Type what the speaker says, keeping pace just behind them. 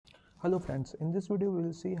Hello friends, in this video we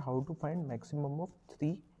will see how to find maximum of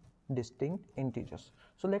three distinct integers.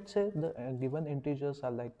 So let's say the given integers are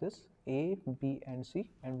like this, a, b and c,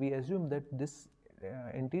 and we assume that these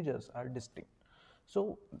integers are distinct.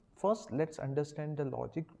 So first let's understand the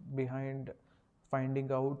logic behind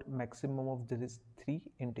finding out maximum of these three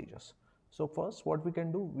integers. So first what we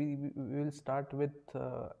can do, we will start with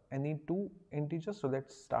any two integers. So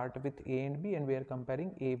let's start with a and b, and we are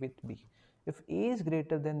comparing a with b. If a is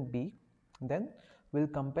greater than b, then we'll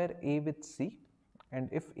compare a with c, and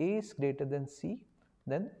if a is greater than c,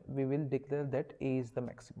 then we will declare that a is the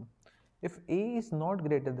maximum. If a is not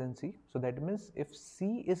greater than c, so that means if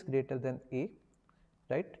c is greater than a,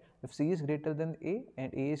 right? If c is greater than a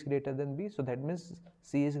and a is greater than b, so that means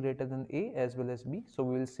c is greater than a as well as b, so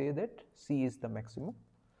we will say that c is the maximum.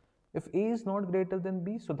 If a is not greater than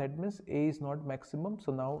b, so that means a is not maximum.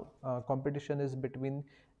 So now competition is between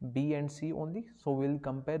b and c only, so we will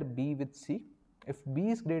compare b with c. If b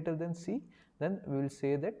is greater than c, then we will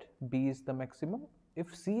say that b is the maximum.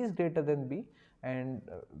 If c is greater than b, and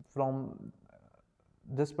from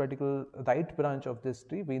this particular right branch of this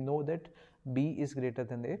tree, we know that b is greater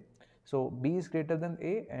than a. So b is greater than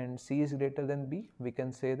a and c is greater than b, we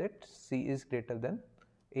can say that c is greater than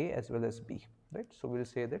a as well as b, right? So we'll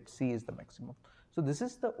say that c is the maximum. So this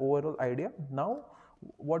is the overall idea. Now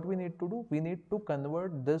what we need to do, we need to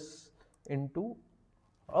convert this into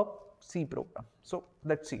a C program. So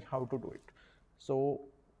let's see how to do it. So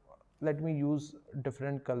let me use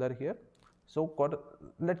different color here. So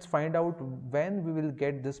let's find out when we will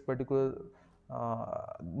get this particular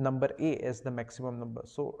number a as the maximum number.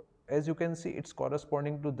 So as you can see, it's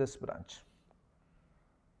corresponding to this branch,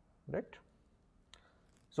 right?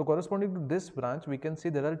 So corresponding to this branch, we can see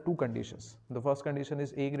there are two conditions. The first condition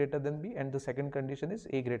is a greater than b, and the second condition is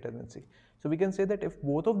a greater than c. So we can say that if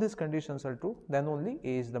both of these conditions are true, then only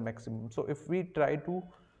a is the maximum. So if we try to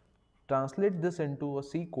translate this into a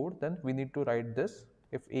C code, then we need to write this,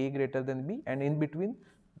 if a greater than b, and in between,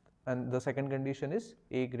 and the second condition is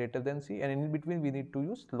a greater than c, and in between we need to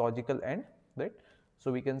use logical AND, right?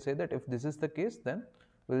 So we can say that if this is the case, then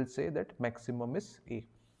we'll say that maximum is a,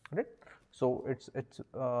 right? So it's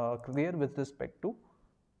clear with respect to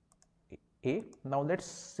a. Now let's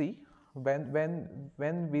see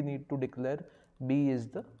when we need to declare b is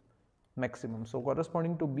the maximum. So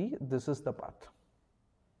corresponding to b, this is the path,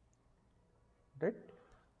 right?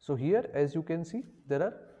 So here, as you can see, there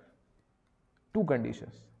are two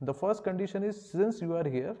conditions. The first condition is, since you are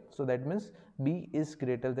here, so that means b is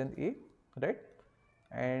greater than a, right?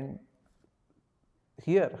 And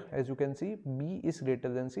here, as you can see, b is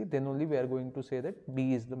greater than c, then only we are going to say that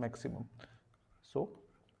b is the maximum. So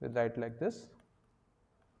we'll write like this,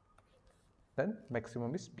 then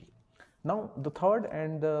maximum is b. Now the third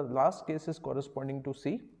and the last case is corresponding to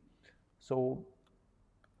c. So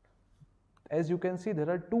as you can see, there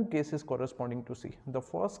are two cases corresponding to c. The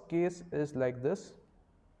first case is like this.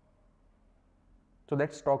 So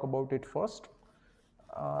let's talk about it first.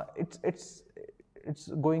 It's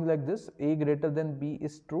going like this: a greater than b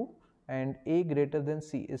is true and a greater than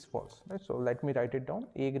c is false, right? So let me write it down: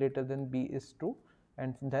 a greater than b is true,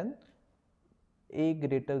 and then a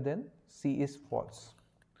greater than c is false.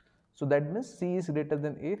 So that means c is greater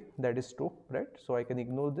than a, that is true, right? So I can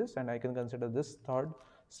ignore this and I can consider this third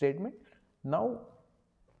statement. Now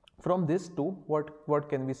from this two, what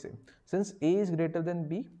can we say? Since a is greater than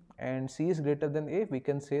b and c is greater than a, we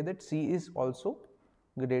can say that c is also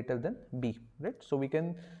greater than b, right? So we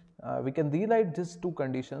can rewrite these two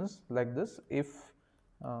conditions like this: if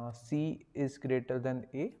c is greater than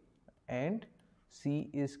a and c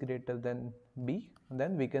is greater than b,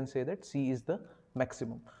 then we can say that c is the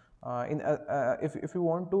maximum. If you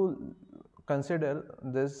want to consider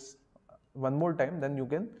this one more time, then you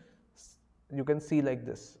can see like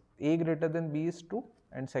this: a greater than b is true,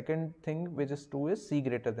 and second thing which is true is c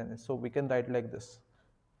greater than a. So we can write like this: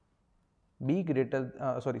 c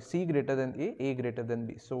greater than a greater than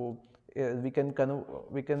b. So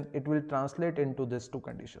it will translate into these two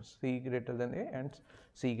conditions: c greater than a and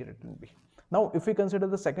c greater than b. Now if we consider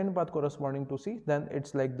the second path corresponding to c, then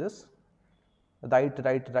it's like this: right.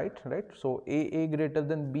 So a greater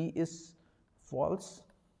than b is false,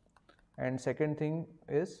 and second thing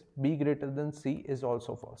is b greater than c is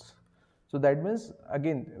also false. So that means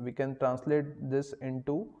again we can translate this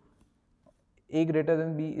into a greater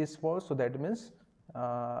than b is false, so that means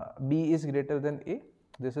b is greater than a,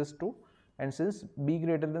 this is true, and since b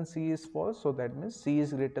greater than c is false, so that means c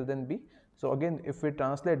is greater than b. So again if we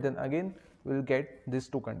translate, then again we will get these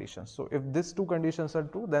two conditions. So if these two conditions are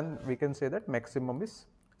true, then we can say that maximum is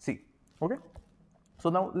c. Okay, so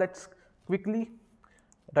now let's quickly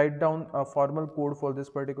write down a formal code for this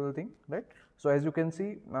particular thing, right? So as you can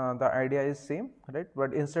see, the idea is same, right?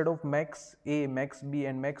 But instead of max a, max b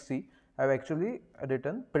and max c, I have actually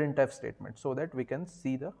written printf statement so that we can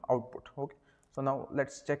see the output. Okay, so now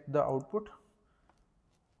let's check the output.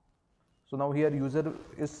 So now here user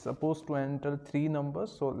is supposed to enter three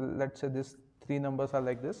numbers. So let's say this three numbers are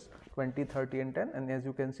like this: 20, 30 and 10, and as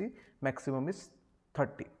you can see, maximum is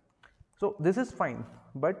 30. So this is fine,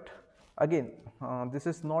 but again, this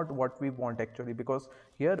is not what we want actually, because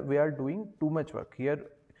here we are doing too much work. Here,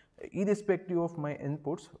 irrespective of my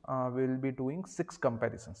inputs, we will be doing 6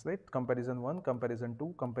 comparisons, right? Comparison 1, comparison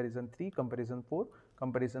 2, comparison 3, comparison 4,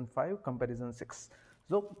 comparison 5, comparison 6.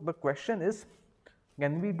 So the question is,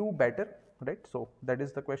 can we do better, right? So that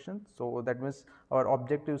is the question. So that means our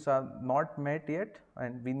objectives are not met yet,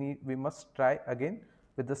 and we must try again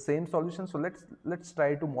with the same solution. So let's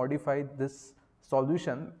try to modify this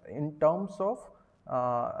solution in terms of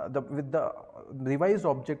with the revised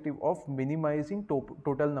objective of minimizing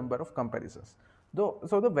total number of comparisons.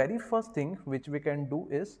 So the very first thing which we can do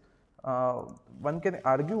is, one can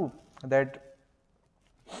argue that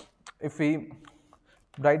if we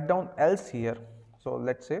write down else here, so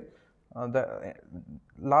let's say the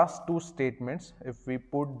last two statements, if we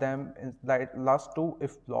put them in last two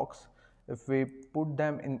if blocks, if we put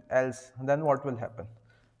them in else, then what will happen?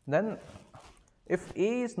 Then if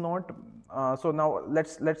a is not, so now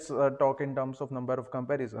let's talk in terms of number of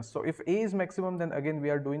comparisons. So if a is maximum, then again we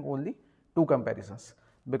are doing only 2 comparisons,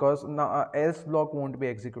 because now else block won't be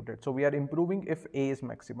executed. So we are improving if a is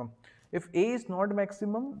maximum. If a is not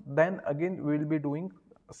maximum, then again we will be doing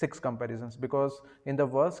 6 comparisons, because in the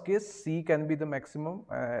worst case c can be the maximum.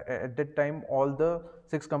 At that time all the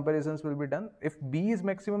 6 comparisons will be done. If b is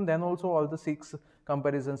maximum, then also all the 6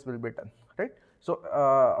 comparisons will be done, right? So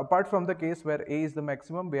apart from the case where a is the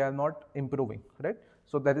maximum, we are not improving, right?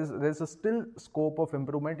 So there is a still scope of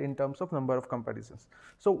improvement in terms of number of comparisons.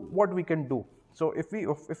 So what we can do? So if we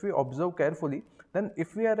observe carefully, then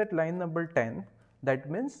if we are at line number 10, that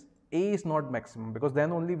means a is not maximum, because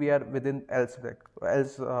then only we are within else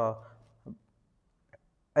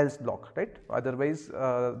block, right? Otherwise,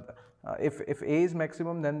 if a is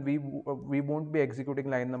maximum, then we won't be executing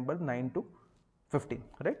line number 9 to 15,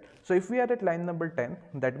 right? So if we are at line number 10,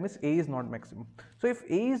 that means a is not maximum. So if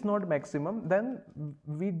a is not maximum, then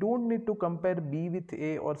we don't need to compare b with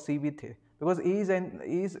a or c with a, because a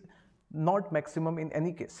is not maximum in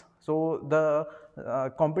any case. So the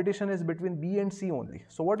competition is between b and c only.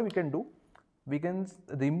 So what we can do? We can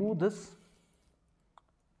remove this,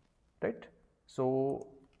 right? So,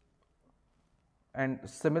 and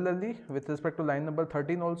similarly with respect to line number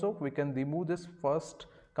 13 also, we can remove this first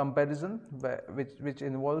comparison which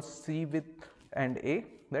involves c with and a,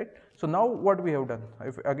 right? So now what we have done,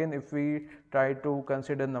 if we try to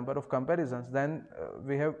consider number of comparisons, then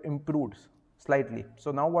we have improved slightly.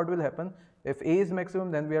 So now what will happen? If a is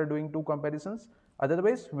maximum, then we are doing 2 comparisons,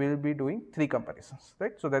 otherwise we will be doing 3 comparisons,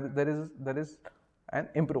 right? So there is an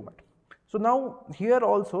improvement. So now here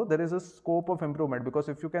also there is a scope of improvement, because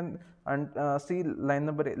if you can see line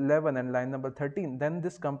number 11 and line number 13, then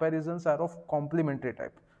these comparisons are of complementary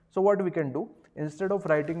type. So what we can do, instead of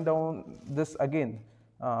writing down this again,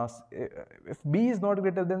 if b is not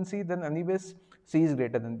greater than c, then anyways c is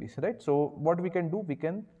greater than b, right? So what we can do, we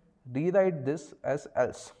can rewrite this as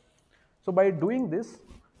else. So by doing this,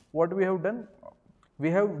 what we have done, we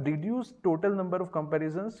have reduced total number of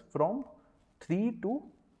comparisons from 6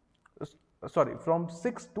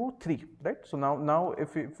 to 3, right? So now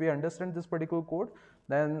if we understand this particular code,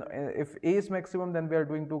 then if a is maximum, then we are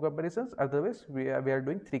doing 2 comparisons, otherwise we are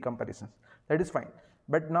doing 3 comparisons. That is fine.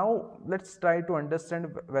 But now let's try to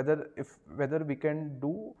understand whether we can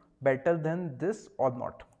do better than this or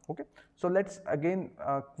not. Okay, so let's again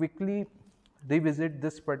quickly revisit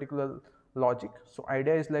this particular logic. So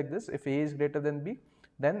idea is like this: if a is greater than b,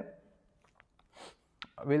 then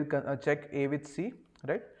we'll check a with c,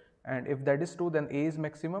 right? And if that is true, then a is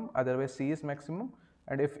maximum, otherwise c is maximum.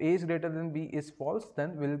 And if a is greater than b is false,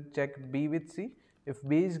 then we'll check b with c. If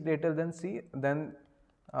b is greater than c, then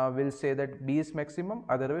we'll say that b is maximum,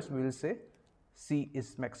 otherwise we will say c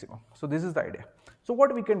is maximum. So this is the idea. So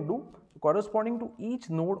what we can do, corresponding to each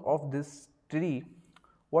node of this tree,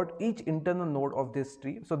 what each internal node of this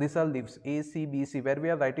tree, so these are leaves a, c, b, c, where we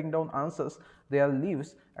are writing down answers, they are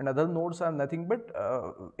leaves, and other nodes are nothing but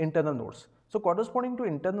internal nodes. So corresponding to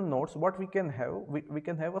internal nodes, what we can have, we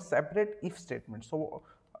can have a separate if statement. So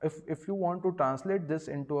if you want to translate this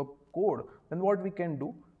into a code, then what we can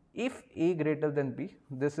do, if a greater than b,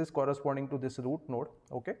 this is corresponding to this root node,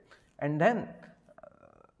 okay, and then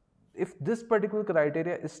if this particular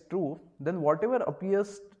criteria is true, then whatever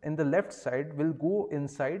appears in the left side will go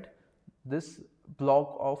inside this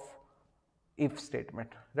block of if statement,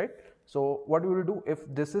 right? So what we will do, if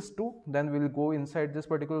this is true, then we will go inside this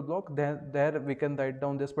particular block, then there we can write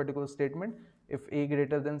down this particular statement, if a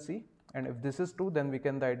greater than c, and if this is true, then we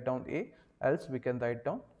can write down a, else we can write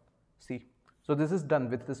down c. So this is done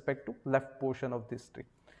with respect to left portion of this tree.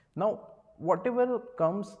 Now whatever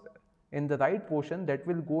comes in the right portion, that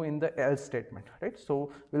will go in the else statement, right?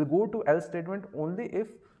 So we'll go to else statement only if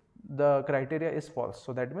the criteria is false.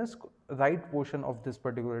 So that means right portion of this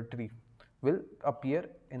particular tree will appear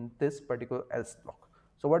in this particular else block.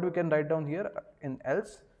 So what we can write down here in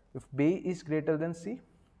else, if b is greater than c,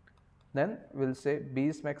 then we'll say b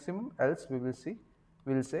is maximum, else we will say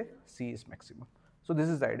c is maximum. So this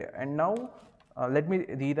is the idea. And now let me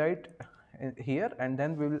rewrite here, and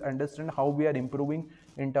then we will understand how we are improving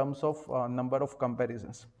in terms of number of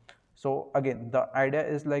comparisons. So again, the idea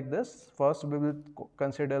is like this. First we will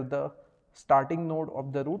consider the starting node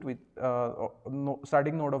of the root with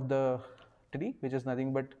starting node of the tree, which is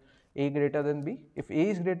nothing but a greater than b. If a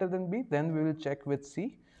is greater than b, then we will check with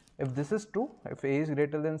c. If this is true, if a is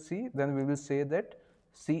greater than c, then we will say that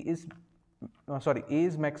c is a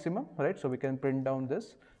is maximum, right? So we can print down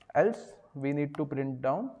this. Else we need to print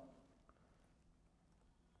down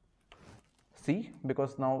c,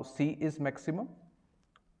 because now c is maximum,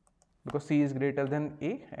 because c is greater than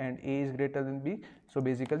a and a is greater than b. So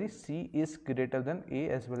basically c is greater than a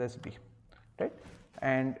as well as b, right?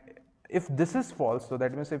 And if this is false, so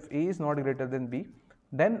that means if a is not greater than b,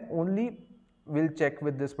 then only we'll check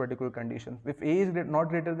with this particular condition. If a is not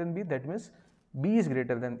greater than b, that means b is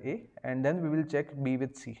greater than a, and then we will check b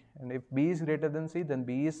with c. And if b is greater than c, then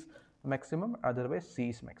b is maximum, otherwise c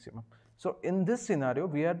is maximum. So in this scenario,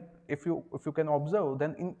 we are, if you can observe,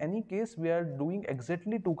 then in any case we are doing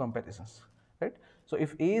exactly two comparisons, right? So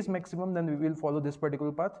if a is maximum, then we will follow this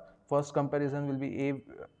particular path. First comparison will be a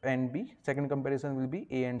and b, second comparison will be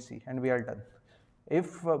a and c, and we are done.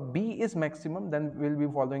 If b is maximum, then we will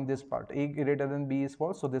be following this part. A greater than b is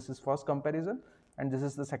false, so this is first comparison, and this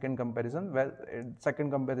is the second comparison. Well,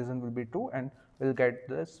 second comparison will be true, and we'll get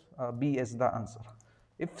this b as the answer.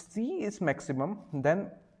 If c is maximum,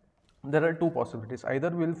 then there are two possibilities. Either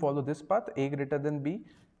we will follow this path, a greater than b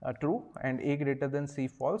true and a greater than c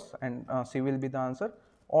false, and c will be the answer,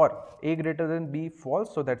 or a greater than b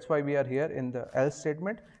false, so that's why we are here in the else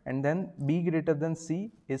statement, and then b greater than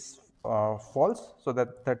c is false, so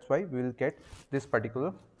that's why we will get this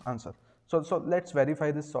particular answer. So let's verify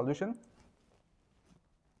this solution.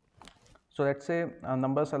 So let's say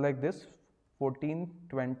numbers are like this: 14,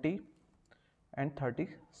 20 and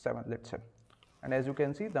 37, let's say, and as you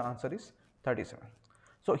can see, the answer is 37.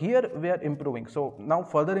 So here we are improving. So now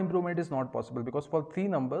further improvement is not possible, because for three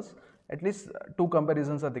numbers at least two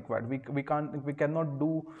comparisons are required. We cannot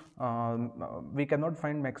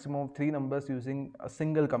find maximum of three numbers using a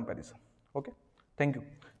single comparison. Okay, thank you.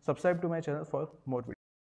 Subscribe to my channel for more videos.